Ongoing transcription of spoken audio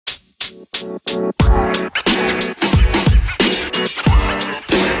What's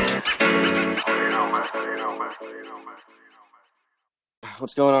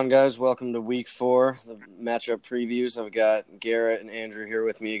going on, guys? Welcome to Week 4, the matchup previews. I've got Garrett and Andrew here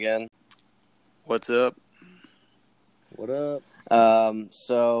with me again. What's up? What up?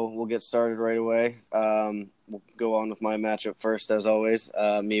 So we'll get started right away. We'll go on with my matchup first, as always.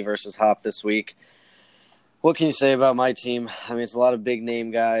 Me versus Hop this week. What can you say about my team? I mean, it's a lot of big-name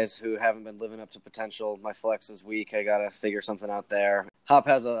guys who haven't been living up to potential. My flex is weak. I got to figure something out there. Hop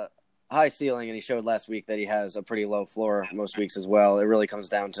has a high ceiling, and he showed last week that he has a pretty low floor most weeks as well. It really comes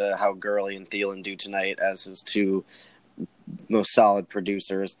down to how Gurley and Thielen do tonight as his two most solid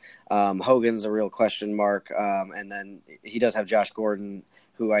producers. Hogan's a real question mark, and then he does have Josh Gordon,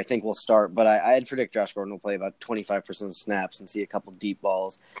 who I think will start, but I'd predict Josh Gordon will play about 25% of snaps and see a couple deep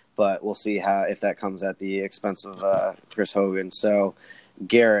balls, but we'll see if that comes at the expense of Chris Hogan. So,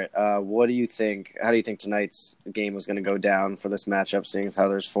 Garrett, what do you think? How do you think tonight's game was going to go down for this matchup, seeing as how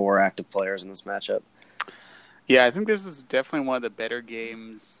there's 4 active players in this matchup? Yeah, I think this is definitely one of the better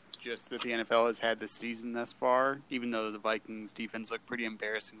games just that the NFL has had this season thus far, even though the Vikings defense looked pretty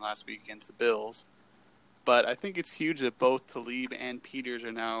embarrassing last week against the Bills. But I think it's huge that both Talib and Peters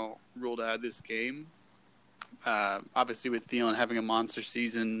are now ruled out of this game. Obviously, with Thielen having a monster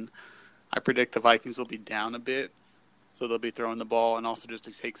season, I predict the Vikings will be down a bit. So they'll be throwing the ball and also just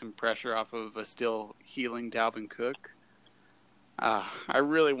to take some pressure off of a still healing Dalvin Cook. I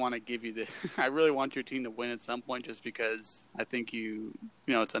really want to give you I really want your team to win at some point just because I think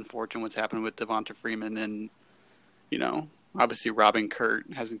it's unfortunate what's happened with Devonta Freeman and, obviously Robin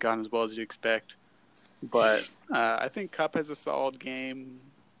Kurt hasn't gone as well as you'd expect. But I think Kupp has a solid game,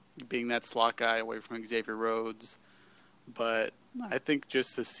 being that slot guy away from Xavier Rhodes. But I think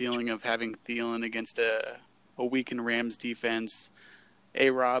just the ceiling of having Thielen against a weakened Rams defense.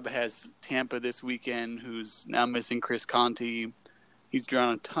 A-Rob has Tampa this weekend, who's now missing Chris Conte. He's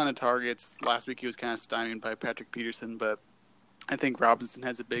drawn a ton of targets. Last week he was kind of stymied by Patrick Peterson, but I think Robinson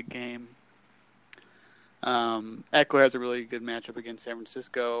has a big game. Eckler has a really good matchup against San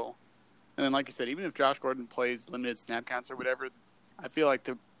Francisco. And then, like you said, even if Josh Gordon plays limited snap counts or whatever, I feel like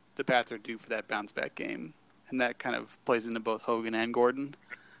the Pats are due for that bounce-back game. And that kind of plays into both Hogan and Gordon.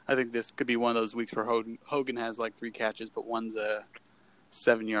 I think this could be one of those weeks where Hogan has like 3 catches, but one's a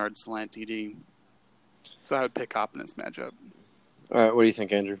 7-yard slant TD. So I would pick Hop in this matchup. All right, what do you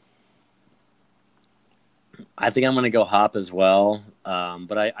think, Andrew? I think I'm going to go Hop as well,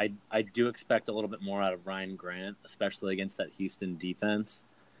 but I do expect a little bit more out of Ryan Grant, especially against that Houston defense.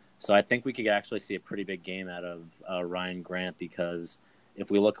 So I think we could actually see a pretty big game out of Ryan Grant because if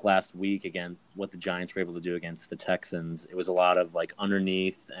we look last week, again, what the Giants were able to do against the Texans, it was a lot of like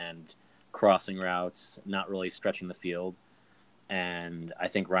underneath and crossing routes, not really stretching the field. And I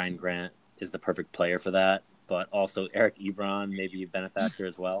think Ryan Grant is the perfect player for that. But also Eric Ebron may be a benefactor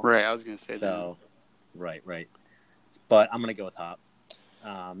as well. Right, I was going to say that. Right. But I'm going to go with Hop.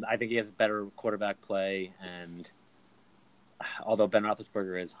 I think he has better quarterback play, and although Ben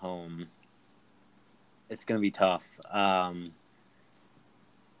Roethlisberger is home, it's going to be tough. I'll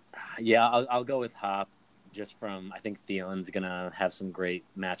go with Hop just from I think Thielen's going to have some great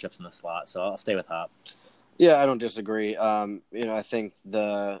matchups in the slot, so I'll stay with Hop. Yeah, I don't disagree. I think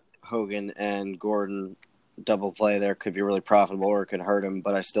the Hogan and Gordon double play there could be really profitable or it could hurt him,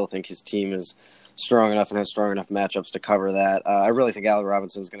 but I still think his team is strong enough and has strong enough matchups to cover that. I really think Allen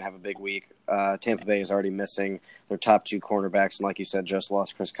Robinson is going to have a big week. Tampa Bay is already missing their top 2 cornerbacks, and like you said, just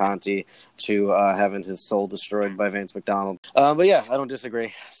lost Chris Conte to having his soul destroyed by Vance McDonald. But yeah, I don't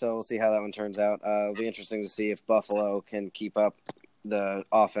disagree. So we'll see how that one turns out. It'll be interesting to see if Buffalo can keep up the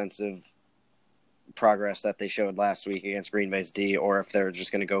offensive progress that they showed last week against Green Bay's D, or if they're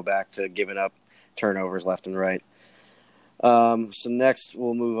just going to go back to giving up turnovers left and right. So next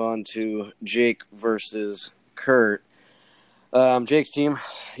we'll move on to Jake versus Kurt. Jake's team,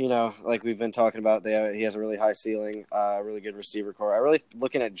 like we've been talking about, he has a really high ceiling, really good receiver core.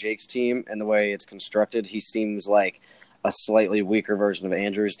 Looking at Jake's team and the way it's constructed, he seems like a slightly weaker version of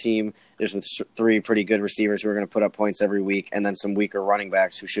Andrew's team. There's with 3 pretty good receivers who are going to put up points every week, and then some weaker running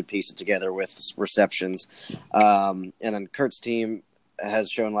backs who should piece it together with receptions. And then Kurt's team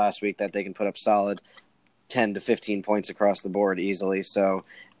has shown last week that they can put up solid 10 to 15 points across the board easily. So,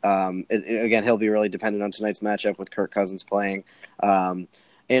 again, he'll be really dependent on tonight's matchup with Kirk Cousins playing.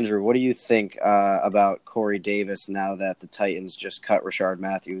 Andrew, what do you think about Corey Davis now that the Titans just cut Rashard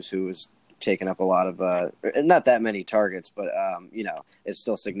Matthews, who is taken up a lot of not that many targets, but it's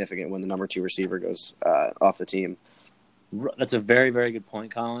still significant when the number 2 receiver goes off the team. That's a very, very good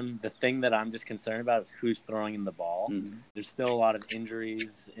point, Colin. The thing that I'm just concerned about is who's throwing in the ball. Mm-hmm. There's still a lot of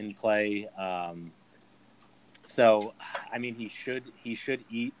injuries in play. So, I mean, he should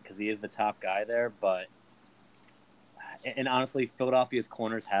eat because he is the top guy there. But, and honestly, Philadelphia's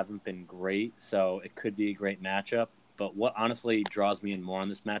corners haven't been great, so it could be a great matchup. But what honestly draws me in more on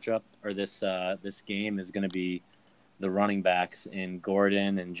this matchup or this game is going to be the running backs in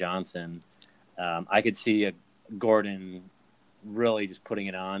Gordon and Johnson. I could see a Gordon really just putting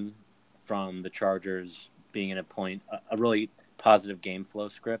it on from the Chargers being in a really positive game flow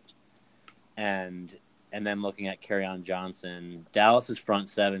script, and then looking at Kerryon Johnson, Dallas's front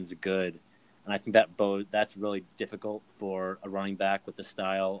seven's good, and I think that's really difficult for a running back with the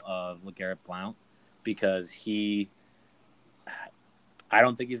style of LeGarrette Blount because I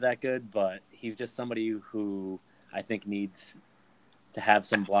don't think he's that good, but he's just somebody who I think needs to have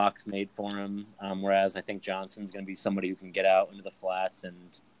some blocks made for him, whereas I think Johnson's going to be somebody who can get out into the flats and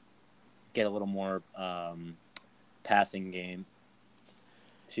get a little more passing game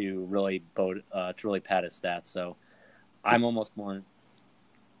to really pad his stats. So I'm almost more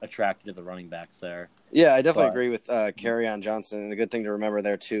attracted to the running backs there. Yeah, I definitely agree with Kerryon Johnson. And the good thing to remember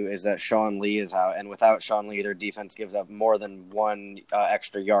there, too, is that Sean Lee is out. And without Sean Lee, their defense gives up more than one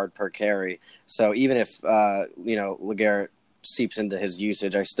extra yard per carry. So even if, LeGarrette seeps into his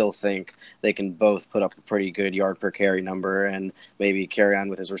usage, I still think they can both put up a pretty good yard per carry number, and maybe Kerryon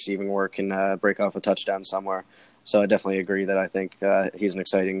with his receiving work can break off a touchdown somewhere. So I definitely agree that I think he's an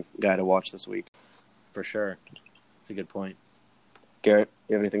exciting guy to watch this week. For sure. It's a good point. Garrett,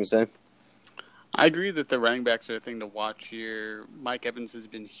 you have anything to say? I agree that the running backs are a thing to watch here. Mike Evans has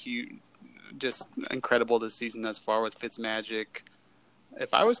been huge, just incredible this season thus far with Fitzmagic.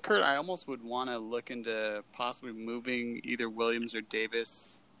 If I was Kurt, I almost would want to look into possibly moving either Williams or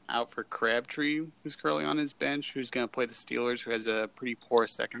Davis out for Crabtree, who's currently on his bench, who's going to play the Steelers, who has a pretty poor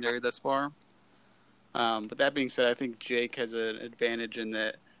secondary thus far. But that being said, I think Jake has an advantage in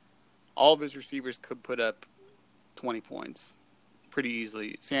that all of his receivers could put up 20 points pretty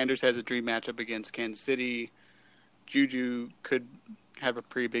easily. Sanders has a dream matchup against Kansas City. Juju could have a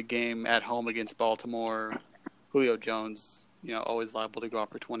pretty big game at home against Baltimore. Julio Jones, always liable to go off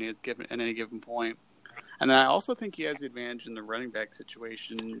for 20 at any given point. And then I also think he has the advantage in the running back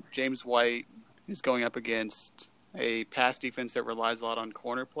situation. James White is going up against a pass defense that relies a lot on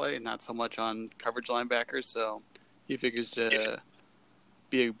corner play and not so much on coverage linebackers. So he figures to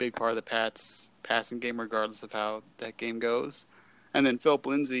be a big part of the Pats' passing game regardless of how that game goes. And then Philip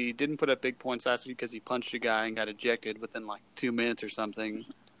Lindsay didn't put up big points last week because he punched a guy and got ejected within 2 minutes or something.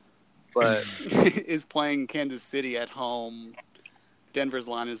 But is playing Kansas City at home. Denver's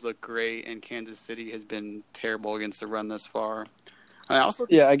line has looked great, and Kansas City has been terrible against the run thus far. And I also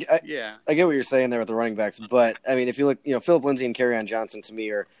I get what you're saying there with the running backs, but I mean, if you look, Philip Lindsay and Kerryon Johnson to me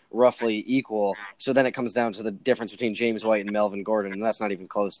are roughly equal. So then it comes down to the difference between James White and Melvin Gordon, and that's not even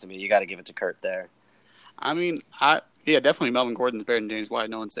close to me. You got to give it to Kurt there. I mean, definitely Melvin Gordon's better than James White.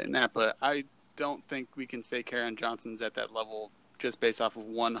 No one's saying that, but I don't think we can say Kerryon Johnson's at that level just based off of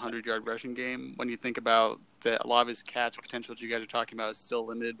 100-yard rushing game. When you think about that, a lot of his catch potential that you guys are talking about is still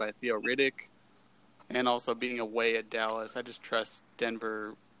limited by Theo Riddick, and also being away at Dallas. I just trust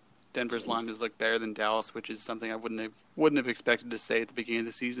Denver. Denver's line has looked better than Dallas, which is something I wouldn't have expected to say at the beginning of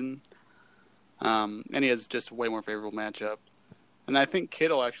the season. And he has just a way more favorable matchup. And I think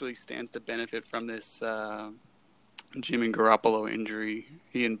Kittle actually stands to benefit from this Jimmy Garoppolo injury.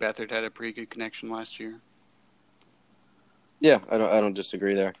 He and Beathard had a pretty good connection last year. Yeah, I don't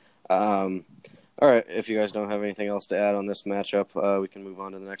disagree there. All right, if you guys don't have anything else to add on this matchup, we can move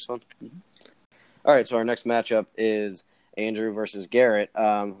on to the next one. Mm-hmm. All right, so our next matchup is Andrew versus Garrett.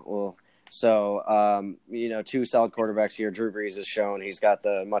 Two solid quarterbacks here. Drew Brees has shown he's got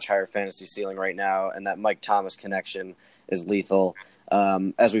the much higher fantasy ceiling right now, and that Mike Thomas connection is lethal.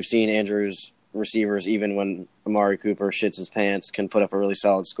 As we've seen, Andrew's receivers, even when Amari Cooper shits his pants, can put up a really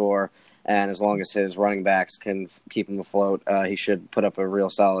solid score. And as long as his running backs can keep him afloat, he should put up a real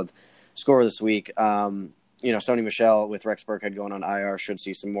solid score this week. Sony Michel with Rex Burkhead going on IR should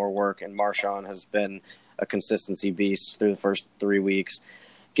see some more work, and Marshawn has been a consistency beast through the first 3 weeks.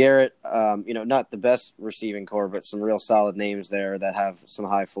 Garrett, not the best receiving core, but some real solid names there that have some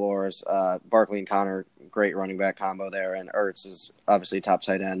high floors. Barkley and Connor, great running back combo there, and Ertz is obviously top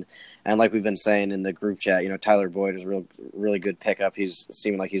tight end. And like we've been saying in the group chat, Tyler Boyd is a really good pickup. He's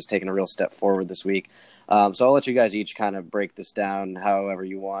seeming like he's taken a real step forward this week. So I'll let you guys each kind of break this down however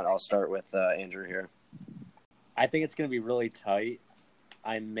you want. I'll start with Andrew here. I think it's going to be really tight.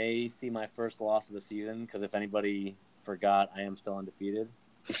 I may see my first loss of the season because if anybody forgot, I am still undefeated.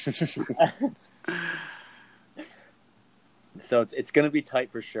 So it's going to be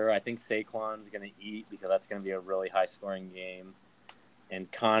tight for sure. I think Saquon's going to eat because that's going to be a really high-scoring game.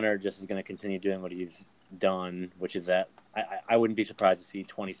 And Connor just is going to continue doing what he's done, which is that I wouldn't be surprised to see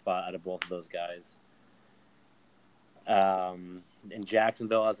 20 spot out of both of those guys. And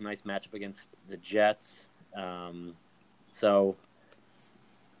Jacksonville has a nice matchup against the Jets. So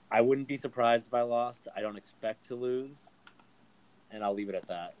I wouldn't be surprised if I lost. I don't expect to lose. And I'll leave it at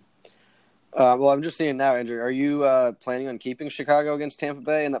that. Well, I'm just seeing now, Andrew. Are you planning on keeping Chicago against Tampa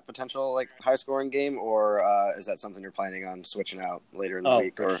Bay in that potential high-scoring game, or is that something you're planning on switching out later in the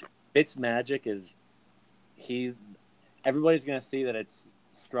week? Or sure. Fitzmagic is everybody's going to see that it's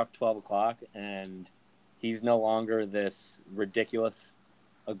struck 12 o'clock, and he's no longer this ridiculous,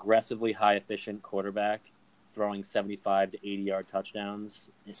 aggressively high-efficient quarterback throwing 75 to 80-yard touchdowns.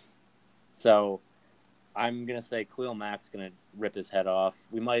 So I'm going to say Khalil Mack's going to rip his head off.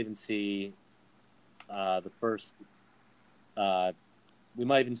 We might even see the first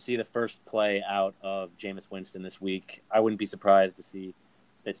play out of Jameis Winston this week. I wouldn't be surprised to see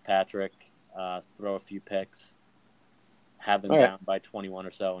Fitzpatrick throw a few picks, have them down by 21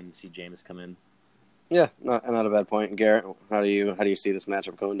 or so, and see Jameis come in. Yeah, not a bad point. Garrett, how do you see this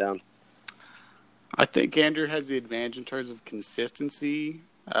matchup going down? I think Andrew has the advantage in terms of consistency,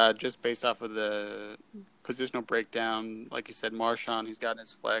 just based off of the positional breakdown. Like you said, Marshawn, who's gotten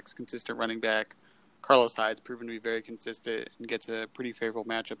his flex, consistent running back. Carlos Hyde's proven to be very consistent and gets a pretty favorable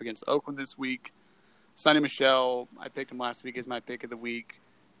matchup against Oakland this week. Sonny Michel, I picked him last week as my pick of the week.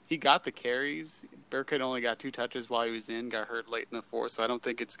 He got the carries. Burkhead only got 2 touches while he was in, got hurt late in the fourth, so I don't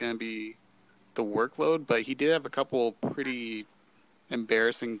think it's going to be the workload, but he did have a couple pretty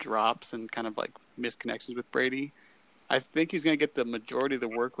embarrassing drops and kind of missed connections with Brady. I think he's going to get the majority of the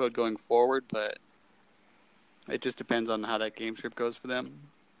workload going forward, but it just depends on how that game script goes for them.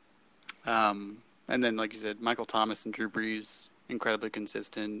 And then, like you said, Michael Thomas and Drew Brees, incredibly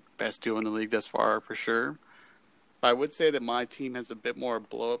consistent, best duo in the league thus far for sure. But I would say that my team has a bit more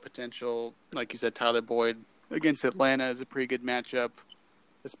blow-up potential. Like you said, Tyler Boyd against Atlanta is a pretty good matchup,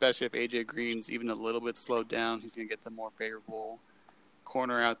 especially if A.J. Green's even a little bit slowed down. He's going to get the more favorable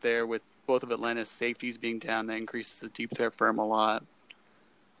corner out there with both of Atlanta's safeties being down. That increases the deep threat for him a lot.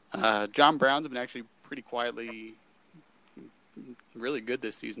 John Brown's been actually pretty quietly really good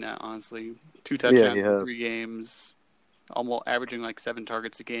this season, honestly. 2 touchdowns in 3 games, almost averaging 7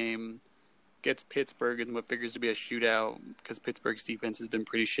 targets a game. Gets Pittsburgh in what figures to be a shootout because Pittsburgh's defense has been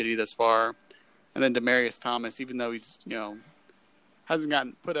pretty shitty thus far. And then Demaryius Thomas, even though he's,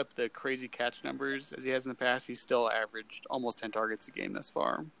 hasn't put up the crazy catch numbers as he has in the past, he's still averaged almost 10 targets a game thus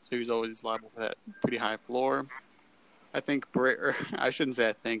far. So he's always liable for that pretty high floor. I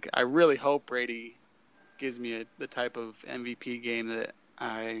really hope Brady gives me the type of MVP game that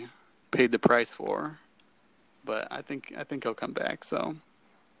I paid the price for. But I think he'll come back. So,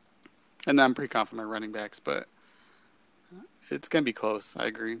 and I'm pretty confident in my running backs, but it's going to be close. I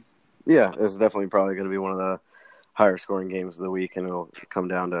agree. Yeah, it's definitely probably going to be one of the higher scoring games of the week, and it'll come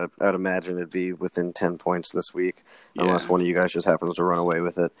down to, I'd imagine it'd be within 10 points this week, unless one of you guys just happens to run away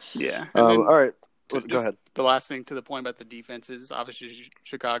with it. Yeah. All right. Go ahead. The last thing to the point about the defenses, obviously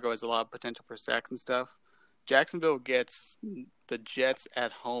Chicago has a lot of potential for sacks and stuff. Jacksonville gets the Jets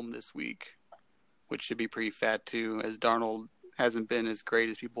at home this week, which should be pretty fat too, as Darnold hasn't been as great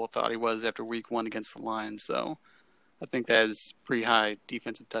as people thought he was after week 1 against the Lions. So I think that has pretty high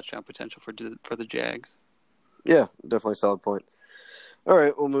defensive touchdown potential for the Jags. Yeah, definitely solid point. All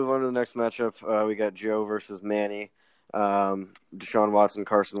right, we'll move on to the next matchup. We got Joe versus Manny. Deshaun Watson,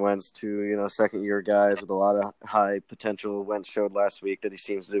 Carson Wentz, 2 second-year guys with a lot of high potential. Wentz showed last week that he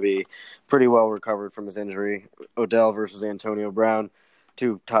seems to be pretty well recovered from his injury. Odell versus Antonio Brown,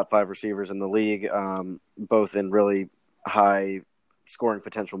 2 top 5 receivers in the league, both in really high scoring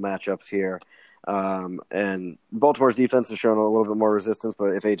potential matchups here. And Baltimore's defense has shown a little bit more resistance, but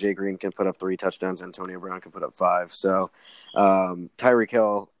if A.J. Green can put up 3 touchdowns, Antonio Brown can put up 5. So Tyreek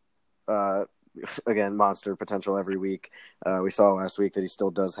Hill, again, monster potential every week. We saw last week that he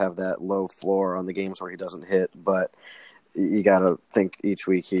still does have that low floor on the games where he doesn't hit, but you got to think each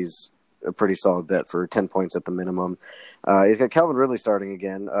week he's a pretty solid bet for 10 points at the minimum. He's got Calvin Ridley starting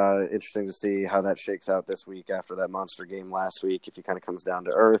again. Interesting to see how that shakes out this week after that monster game last week, if he kind of comes down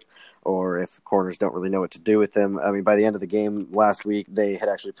to earth or if corners don't really know what to do with him. I mean, by the end of the game last week, they had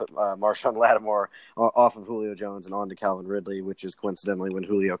actually put Marshawn Lattimore off of Julio Jones and onto Calvin Ridley, which is coincidentally when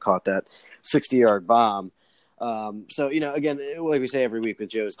Julio caught that 60-yard bomb. So, again, like we say every week with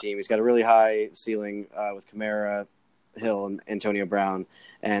Joe's team, he's got a really high ceiling with Kamara, Hill, and Antonio Brown,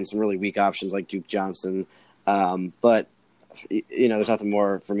 and some really weak options like Duke Johnson. But, there's nothing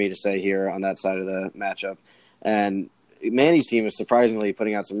more for me to say here on that side of the matchup. And Manny's team is surprisingly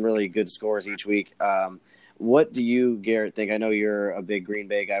putting out some really good scores each week. What do you, Garrett, think? I know you're a big Green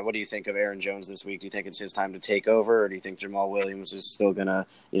Bay guy. What do you think of Aaron Jones this week? Do you think it's his time to take over, or do you think Jamal Williams is still gonna,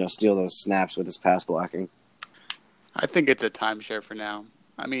 steal those snaps with his pass blocking? I think it's a timeshare for now.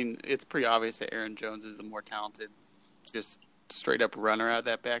 I mean, it's pretty obvious that Aaron Jones is the more talented, just straight up runner out of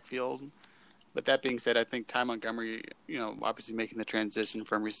that backfield. But that being said, I think Ty Montgomery, obviously making the transition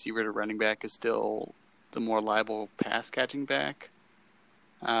from receiver to running back is still the more liable pass catching back.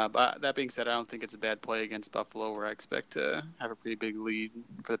 But that being said, I don't think it's a bad play against Buffalo, where I expect to have a pretty big lead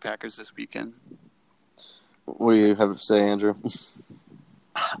for the Packers this weekend. What do you have to say, Andrew?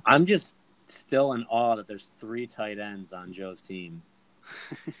 I'm just still in awe that there's 3 tight ends on Joe's team.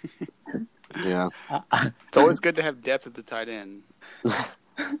 Yeah. It's always good to have depth at the tight end.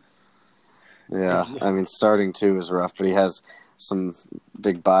 Yeah, I mean, starting 2 is rough, but he has some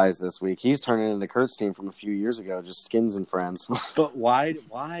big buys this week. He's turning into Kurt's team from a few years ago, just skins and friends. But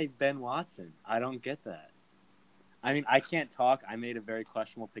why Ben Watson? I don't get that. I mean, I can't talk. I made a very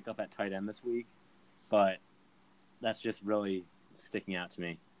questionable pickup at tight end this week, but that's just really sticking out to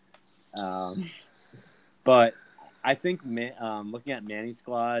me. But I think looking at Manny's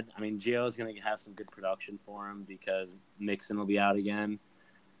squad, I mean, Gio's going to have some good production for him because Mixon will be out again.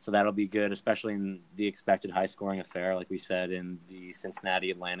 So that'll be good, especially in the expected high-scoring affair, like we said, in the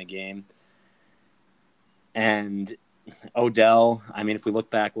Cincinnati-Atlanta game. And Odell, I mean, if we look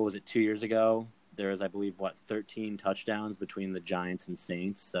back, 2 years ago? There was, I believe, 13 touchdowns between the Giants and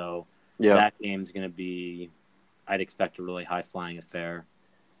Saints. So that game's going to be, I'd expect, a really high-flying affair.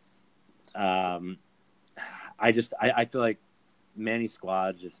 I feel like Manny's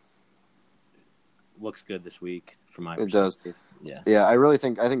squad just looks good this week from my perspective. It does. Yeah, I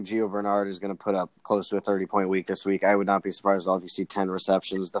think Gio Bernard is going to put up close to a 30-point week this week. I would not be surprised at all if you see 10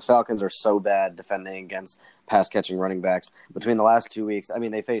 receptions. The Falcons are so bad defending against pass-catching running backs. Between the last 2 weeks, I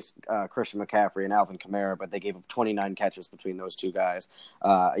mean, they faced Christian McCaffrey and Alvin Kamara, but they gave up 29 catches between those 2 guys.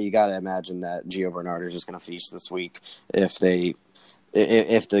 You got to imagine that Gio Bernard is just going to feast this week if the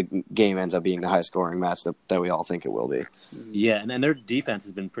game ends up being the high-scoring match that we all think it will be. Yeah, and then their defense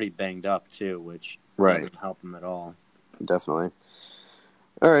has been pretty banged up too, which doesn't help them at all. Definitely.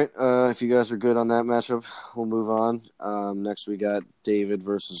 All right. If you guys are good on that matchup, we'll move on. Next, we got David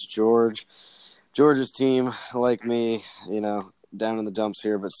versus George. George's team, like me, down in the dumps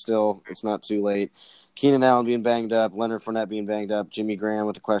here, but still, it's not too late. Keenan Allen being banged up, Leonard Fournette being banged up, Jimmy Graham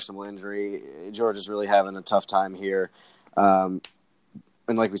with a questionable injury. George is really having a tough time here. And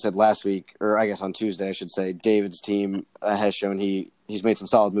like we said last week, or I guess on Tuesday, I should say, David's team has shown he's made some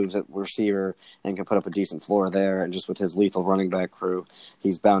solid moves at receiver and can put up a decent floor there. And just with his lethal running back crew,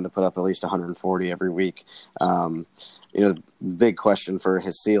 he's bound to put up at least 140 every week. The big question for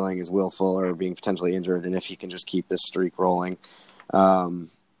his ceiling is Will Fuller being potentially injured and if he can just keep this streak rolling.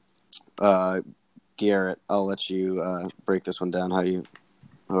 Garrett, I'll let you break this one down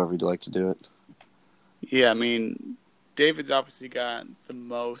however you'd like to do it. Yeah, I mean, David's obviously got the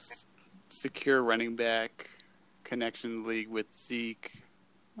most secure running back connection in the league with Zeke,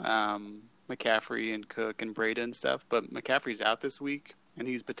 McCaffrey, and Cook and Breda and stuff. But McCaffrey's out this week, and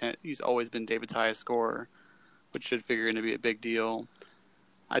he's always been David's highest scorer, which should figure in to be a big deal.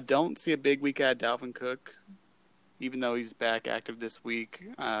 I don't see a big week out of Dalvin Cook, even though he's back active this week.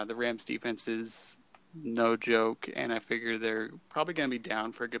 The Rams defense is no joke, and I figure they're probably going to be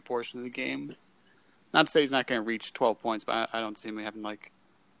down for a good portion of the game. Not to say he's not going to reach 12 points, but I don't see him having like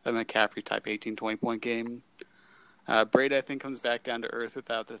a McCaffrey-type 18, 20-point game. Brady, I think, comes back down to earth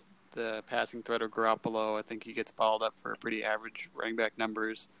without the passing threat of Garoppolo. I think he gets balled up for pretty average running back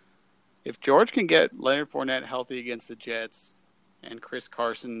numbers. If George can get Leonard Fournette healthy against the Jets and Chris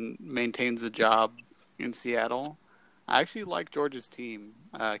Carson maintains the job in Seattle, I actually like George's team.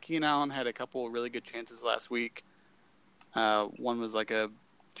 Keenan Allen had a couple of really good chances last week. One was like a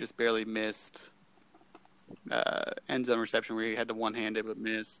just barely missed end zone reception where he had to one-hand it but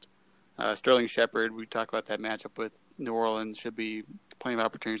missed. Sterling Shepard, we talked about that matchup with New Orleans, should be plenty of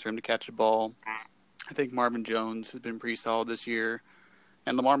opportunities for him to catch the ball. I think Marvin Jones has been pretty solid this year.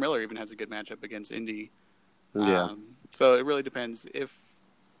 And Lamar Miller even has a good matchup against Indy. Yeah. So it really depends. If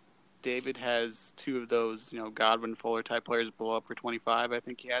David has two of those, Godwin, Fuller type players blow up for 25, I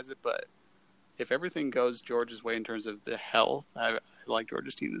think he has it. But if everything goes George's way in terms of the health, I like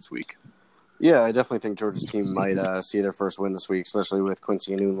George's team this week. Yeah, I definitely think Georgia's team might see their first win this week, especially with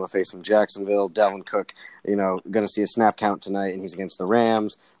Quincy Enunwa facing Jacksonville. Dalvin Cook, going to see a snap count tonight, and he's against the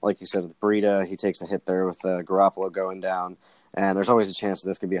Rams. Like you said with Breida, he takes a hit there with Garoppolo going down. And there's always a chance that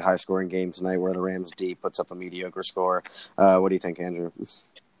this could be a high-scoring game tonight where the Rams D puts up a mediocre score. What do you think, Andrew?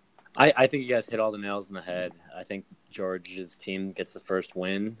 I think you guys hit all the nails on the head. I think George's team gets the first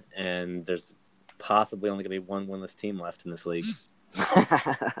win, and there's possibly only going to be one winless team left in this league.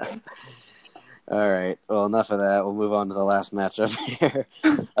 All right. Well, enough of that. We'll move on to the last matchup here.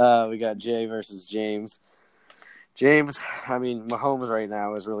 We got Jay versus James. James, I mean, Mahomes right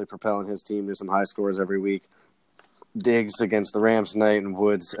now is really propelling his team to some high scores every week. Diggs against the Rams tonight and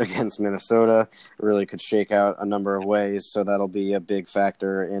Woods against Minnesota really could shake out a number of ways, so that'll be a big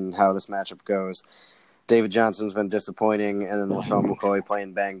factor in how this matchup goes. David Johnson's been disappointing, and then LaShawn McCoy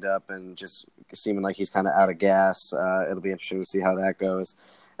playing banged up and just seeming like he's kind of out of gas. It'll be interesting to see how that goes.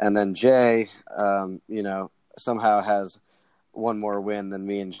 And then Jay, somehow has one more win than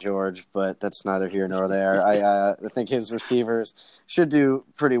me and George, but that's neither here nor there. I think his receivers should do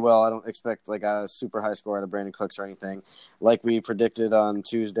pretty well. I don't expect like a super high score out of Brandon Cooks or anything. Like we predicted on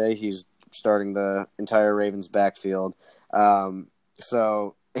Tuesday, he's starting the entire Ravens backfield.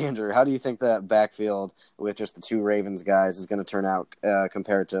 So, Andrew, how do you think that backfield with just the two Ravens guys is going to turn out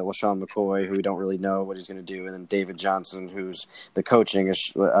compared to LaShawn McCoy, who we don't really know what he's going to do, and then David Johnson, who's the coaching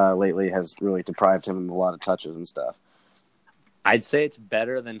lately has really deprived him of a lot of touches and stuff? I'd say it's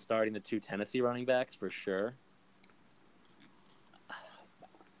better than starting the two Tennessee running backs for sure.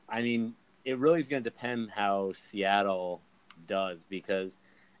 I mean, it really is going to depend how Seattle does, because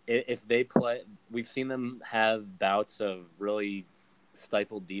if they play, we've seen them have bouts of really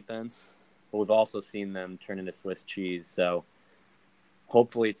stifled defense, but we've also seen them turn into Swiss cheese. So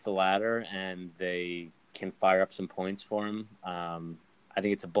hopefully it's the latter and they can fire up some points for him. I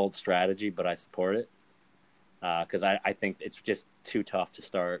think it's a bold strategy, but I support it. Because I think it's just too tough to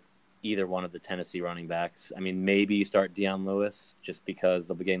start either one of the Tennessee running backs. I mean, maybe you start Deion Lewis just because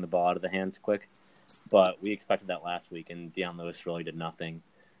they'll be getting the ball out of the hands quick. But we expected that last week, and Deion Lewis really did nothing.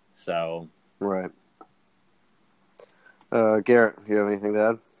 So, right. Garrett, do you have anything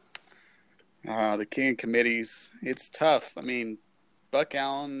to add? The king of committees. It's tough. I mean, Buck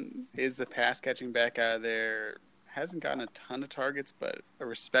Allen is the pass-catching back out of there. Hasn't gotten a ton of targets, but a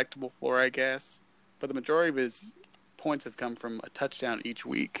respectable floor, I guess. But the majority of his points have come from a touchdown each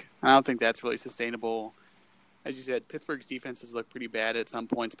week. I don't think that's really sustainable. As you said, Pittsburgh's defenses look pretty bad at some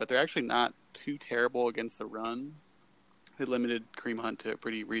points, but they're actually not too terrible against the run. They limited Kareem Hunt to a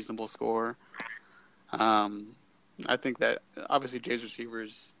pretty reasonable score. I think that, obviously, Jay's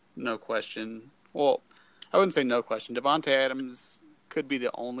receivers, no question. Well, I wouldn't say no question. Devontae Adams could be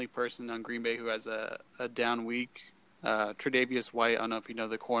the only person on Green Bay who has a down week. Tre'Davious White, I don't know if you know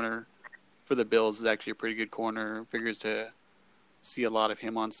the corner for the Bills, is actually a pretty good corner. Figures to see a lot of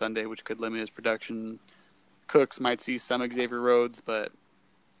him on Sunday, which could limit his production. Cooks might see some Xavier Rhodes, but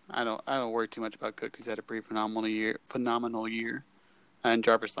I don't worry too much about Cook. He's had a pretty phenomenal year. And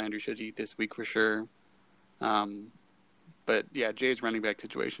Jarvis Landry should eat this week for sure. But yeah, Jay's running back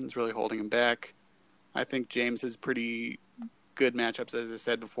situation is really holding him back. I think James has pretty good matchups, as I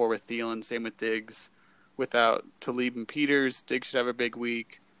said before, with Thielen. Same with Diggs. Without Talib and Peters, Diggs should have a big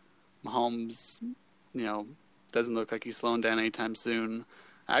week. Mahomes, doesn't look like he's slowing down anytime soon.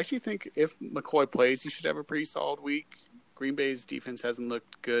 I actually think if McCoy plays, he should have a pretty solid week. Green Bay's defense hasn't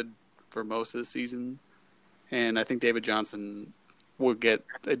looked good for most of the season. And I think David Johnson will get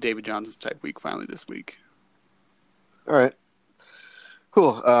a David Johnson type week finally this week. All right.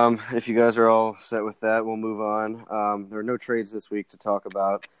 Cool. If you guys are all set with that, we'll move on. There are no trades this week to talk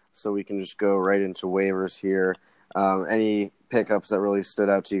about, so we can just go right into waivers here. Any pickups that really stood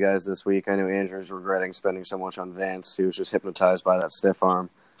out to you guys this week? I know Andrew's regretting spending so much on Vance. He was just hypnotized by that stiff arm.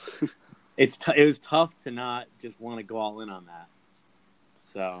 It was tough to not just want to go all in on that.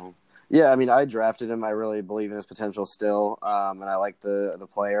 So yeah, I mean, I drafted him. I really believe in his potential still, and I like the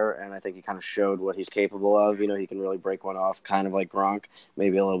player, and I think he kind of showed what he's capable of. He can really break one off, kind of like Gronk,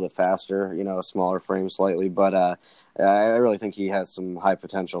 maybe a little bit faster. A smaller frame slightly, but I really think he has some high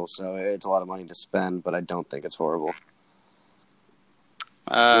potential. So it's a lot of money to spend, but I don't think it's horrible.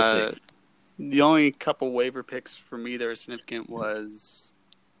 The only couple waiver picks for me that are significant was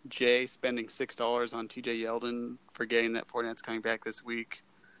Jay spending $6 on TJ Yeldon, forgetting that Fournette's coming back this week,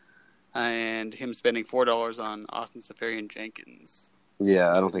 and him spending $4 on Austin Seferian-Jenkins.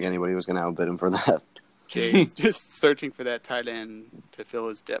 Yeah, I don't think anybody was going to outbid him for that. Jay's just searching for that tight end to fill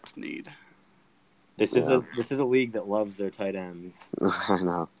his depth need. This is a league that loves their tight ends. I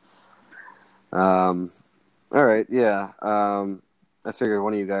know. All right, yeah. I figured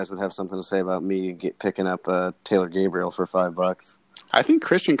one of you guys would have something to say about me picking up Taylor Gabriel for $5. I think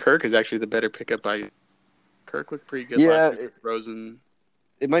Christian Kirk is actually the better pickup. Kirk looked pretty good last week with Rosen.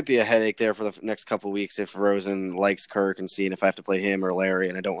 It might be a headache there for the next couple of weeks if Rosen likes Kirk and seeing if I have to play him or Larry,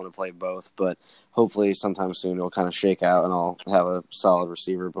 and I don't want to play both. But hopefully sometime soon it'll kind of shake out and I'll have a solid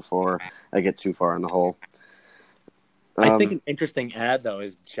receiver before I get too far in the hole. I think an interesting ad, though,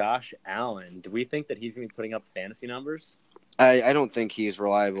 is Josh Allen. Do we think that he's going to be putting up fantasy numbers? I don't think he's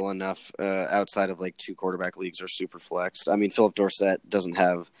reliable enough outside of like 2 quarterback leagues or super flex. I mean, Philip Dorsett doesn't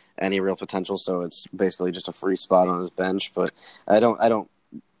have any real potential, so it's basically just a free spot on his bench. But I don't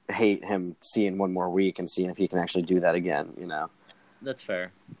hate him seeing one more week and seeing if he can actually do that again. That's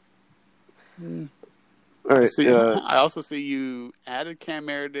fair. All right. I also see you added Cam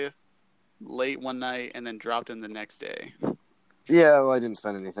Meredith late one night and then dropped him the next day. Yeah, well, I didn't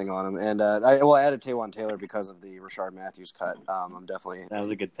spend anything on him, and I added Taywan Taylor because of the Rashard Matthews cut. I'm definitely that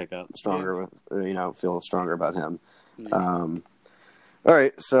was a good pickup. Stronger with feel stronger about him. Yeah. All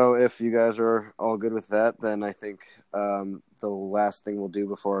right, so if you guys are all good with that, then I think the last thing we'll do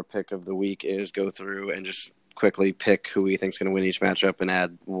before our pick of the week is go through and just quickly pick who we think is going to win each matchup and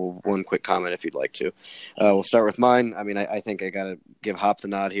add one quick comment if you'd like to. We'll start with mine. I mean, I think I got to give Hop the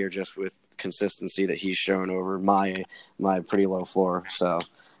nod here just with consistency that he's shown over my pretty low floor. So,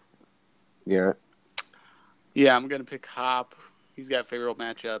 Garrett? Yeah, I'm going to pick Hop. He's got favorable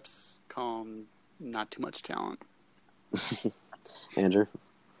matchups. Calm, not too much talent. Andrew?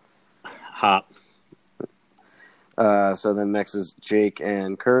 Hop. So then next is Jake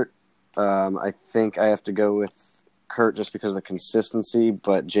and Kurt. I think I have to go with Kurt just because of the consistency,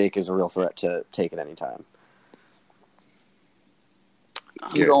 but Jake is a real threat to take at any time.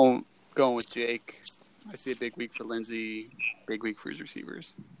 I'm going with Jake. I see a big week for Lindsey, big week for his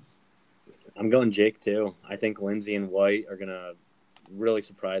receivers. I'm going Jake too. I think Lindsey and White are going to really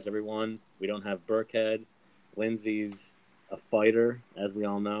surprise everyone. We don't have Burkhead. Lindsey's a fighter, as we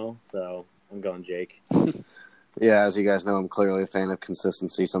all know, so I'm going Jake. Yeah, as you guys know, I'm clearly a fan of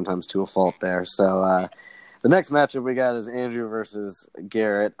consistency, sometimes to a fault there. So the next matchup we got is Andrew versus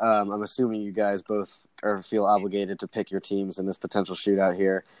Garrett. I'm assuming you guys both feel obligated to pick your teams in this potential shootout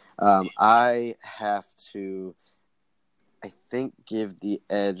here. I have to, I think, give the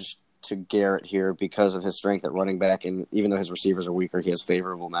edge to Garrett here because of his strength at running back, and even though his receivers are weaker, he has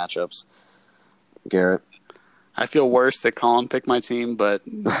favorable matchups. Garrett? I feel worse that Colin picked my team, but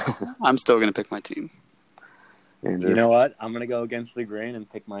I'm still going to pick my team. Andrew? You know what? I'm going to go against the grain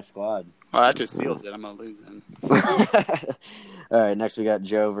and pick my squad. Well, that just seals it. I'm going to lose then. All right, next we got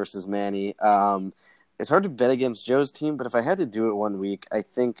Joe versus Manny. It's hard to bet against Joe's team, but if I had to do it one week, I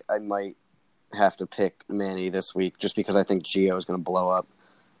think I might have to pick Manny this week just because I think Gio is going to blow up.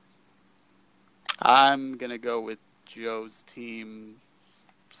 I'm going to go with Joe's team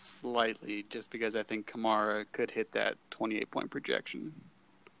slightly just because I think Kamara could hit that 28-point projection.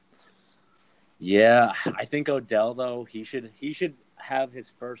 Yeah, I think Odell, though, he should have his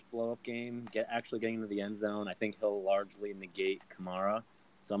first blow-up game, actually getting into the end zone. I think he'll largely negate Kamara,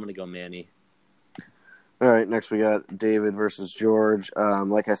 so I'm going to go Manny. All right, next we got David versus George.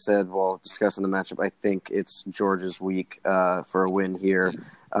 Like I said, while discussing the matchup, I think it's George's week for a win here.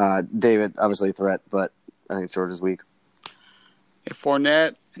 David, obviously a threat, but I think George's week. If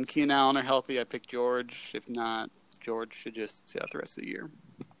Fournette and Keenan Allen are healthy, I pick George. If not, George should just sit out the rest of the year.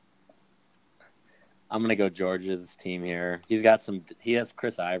 I'm going to go George's team here. He has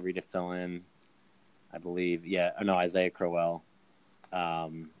Chris Ivory to fill in, I believe. Yeah, no, Isaiah Crowell.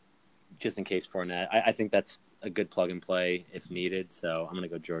 Just in case Fournette. I think that's a good plug and play if needed, so I'm going to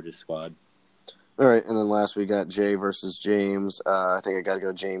go George's squad. All right, and then last we got Jay versus James. I think I got to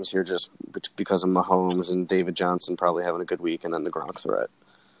go James here just because of Mahomes and David Johnson probably having a good week, and then the Gronk threat.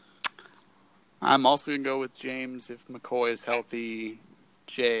 I'm also going to go with James if McCoy is healthy.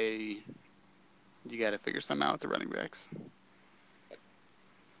 Jay, you got to figure something out with the running backs.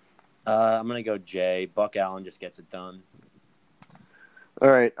 I'm going to go Jay. Buck Allen just gets it done. All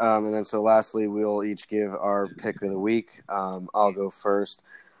right, and then so lastly, we'll each give our pick of the week. I'll go first.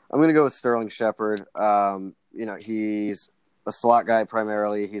 I'm going to go with Sterling Shepard. He's a slot guy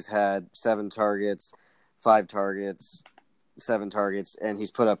primarily. He's had 7 targets, 5 targets, 7 targets, and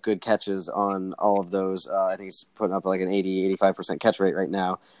he's put up good catches on all of those. I think he's putting up like an 85% catch rate right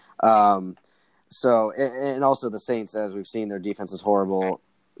now. And also the Saints, as we've seen, their defense is horrible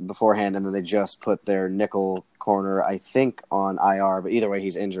beforehand, and then they just put their nickel corner, I think, on IR, but either way,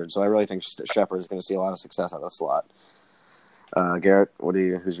 he's injured. So I really think Shepard is going to see a lot of success out of the slot. Garrett,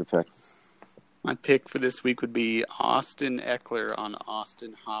 who's your pick? My pick for this week would be Austin Eckler on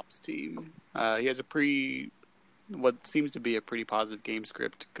Austin Hop's team. He has what seems to be a pretty positive game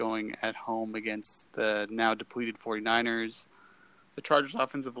script going at home against the now depleted 49ers. The Chargers'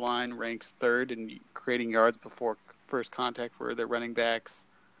 offensive line ranks 3rd in creating yards before first contact for their running backs.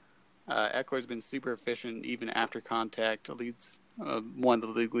 Eckler's been super efficient even after contact. Leads one of the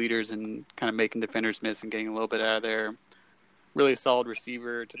league leaders in kind of making defenders miss and getting a little bit out of there. Really a solid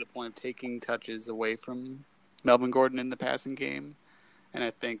receiver to the point of taking touches away from Melvin Gordon in the passing game, and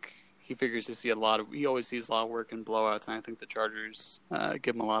I think he figures to see he always sees a lot of work in blowouts, and I think the Chargers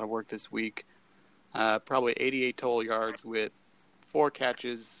give him a lot of work this week. Probably 88 total yards with 4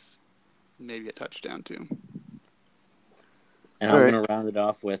 catches, maybe a touchdown too. And I'm going to round it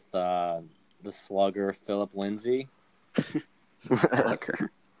off with the slugger, Philip Lindsay.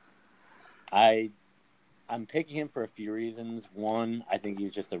 I'm picking him for a few reasons. One, I think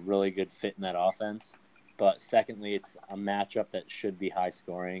he's just a really good fit in that offense. But secondly, it's a matchup that should be high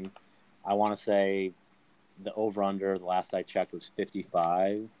scoring. I want to say the over-under, the last I checked, was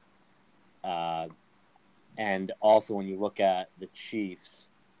 55. And also when you look at the Chiefs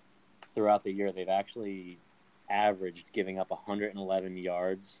throughout the year, they've actually averaged giving up 111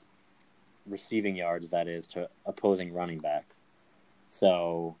 yards, receiving yards, that is, to opposing running backs.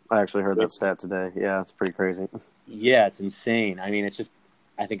 So I actually heard that stat today. Yeah, it's pretty crazy. Yeah, it's insane. I mean, it's just,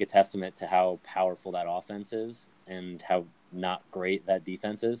 I think, a testament to how powerful that offense is and how not great that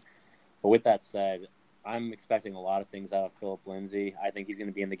defense is. But with that said, I'm expecting a lot of things out of Philip Lindsay. I think he's going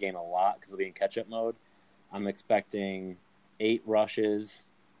to be in the game a lot because he'll be in catch-up mode. I'm expecting 8 rushes,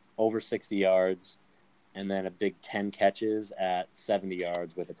 over 60 yards, and then a big 10 catches at 70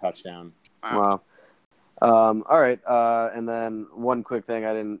 yards with a touchdown. Wow. All right. And then one quick thing.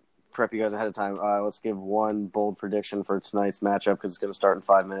 I didn't prep you guys ahead of time. Let's give one bold prediction for tonight's matchup because it's going to start in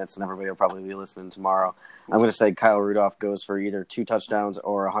 5 minutes and everybody will probably be listening tomorrow. I'm going to say Kyle Rudolph goes for either 2 touchdowns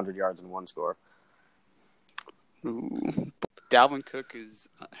or 100 yards and 1 score. Ooh. Dalvin Cook is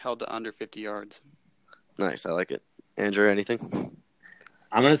held to under 50 yards. Nice. I like it. Andrew, anything?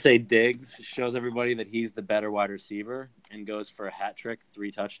 I'm going to say Diggs shows everybody that he's the better wide receiver and goes for a hat trick,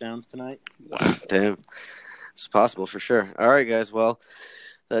 3 touchdowns tonight. Wow. Damn. It's possible for sure. All right, guys. Well,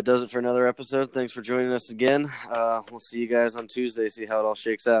 that does it for another episode. Thanks for joining us again. We'll see you guys on Tuesday, see how it all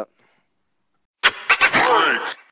shakes out.